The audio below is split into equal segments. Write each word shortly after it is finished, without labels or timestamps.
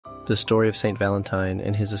The story of Saint Valentine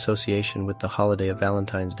and his association with the holiday of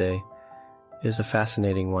Valentine's Day is a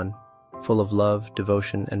fascinating one, full of love,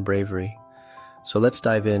 devotion, and bravery. So let's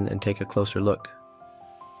dive in and take a closer look.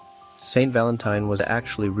 Saint Valentine was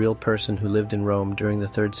actually a real person who lived in Rome during the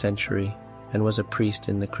 3rd century and was a priest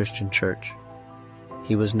in the Christian Church.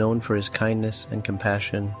 He was known for his kindness and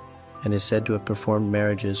compassion and is said to have performed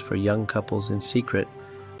marriages for young couples in secret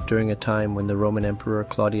during a time when the Roman Emperor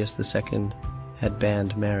Claudius II had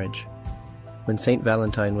banned marriage. When Saint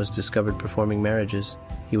Valentine was discovered performing marriages,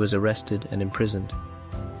 he was arrested and imprisoned.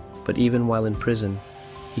 But even while in prison,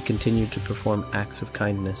 he continued to perform acts of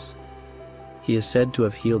kindness. He is said to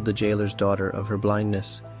have healed the jailer's daughter of her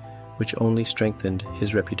blindness, which only strengthened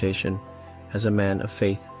his reputation as a man of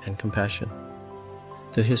faith and compassion.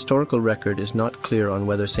 The historical record is not clear on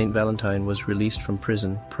whether Saint Valentine was released from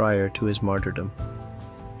prison prior to his martyrdom.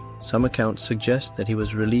 Some accounts suggest that he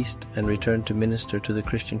was released and returned to minister to the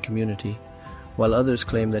Christian community, while others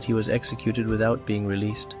claim that he was executed without being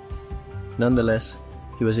released. Nonetheless,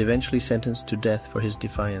 he was eventually sentenced to death for his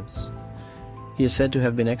defiance. He is said to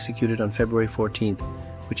have been executed on February 14th,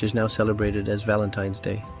 which is now celebrated as Valentine's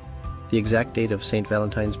Day. The exact date of Saint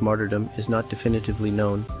Valentine's martyrdom is not definitively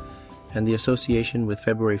known, and the association with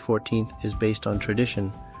February 14th is based on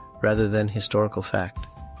tradition rather than historical fact.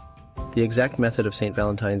 The exact method of Saint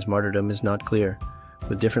Valentine's martyrdom is not clear,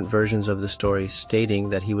 with different versions of the story stating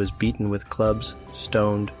that he was beaten with clubs,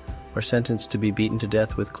 stoned, or sentenced to be beaten to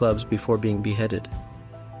death with clubs before being beheaded.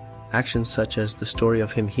 Actions such as the story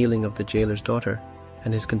of him healing of the jailer's daughter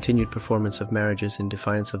and his continued performance of marriages in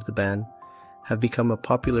defiance of the ban have become a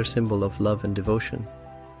popular symbol of love and devotion,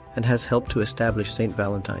 and has helped to establish Saint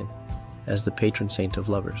Valentine as the patron saint of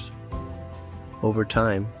lovers. Over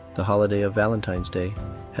time, the holiday of Valentine's Day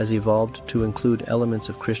has evolved to include elements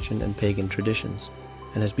of Christian and pagan traditions,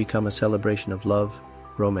 and has become a celebration of love,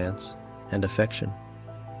 romance, and affection.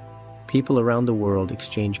 People around the world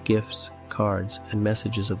exchange gifts, cards, and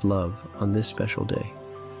messages of love on this special day.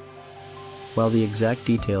 While the exact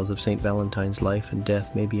details of Saint Valentine's life and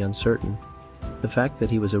death may be uncertain, the fact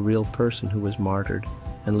that he was a real person who was martyred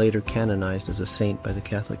and later canonized as a saint by the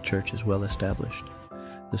Catholic Church is well established.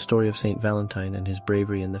 The story of Saint Valentine and his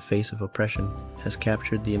bravery in the face of oppression has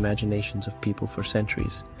captured the imaginations of people for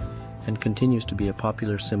centuries and continues to be a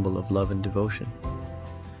popular symbol of love and devotion.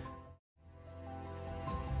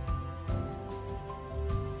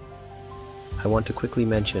 I want to quickly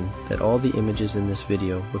mention that all the images in this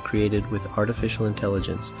video were created with artificial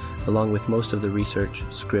intelligence, along with most of the research,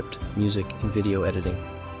 script, music, and video editing.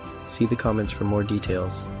 See the comments for more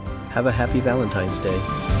details. Have a happy Valentine's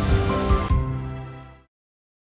Day!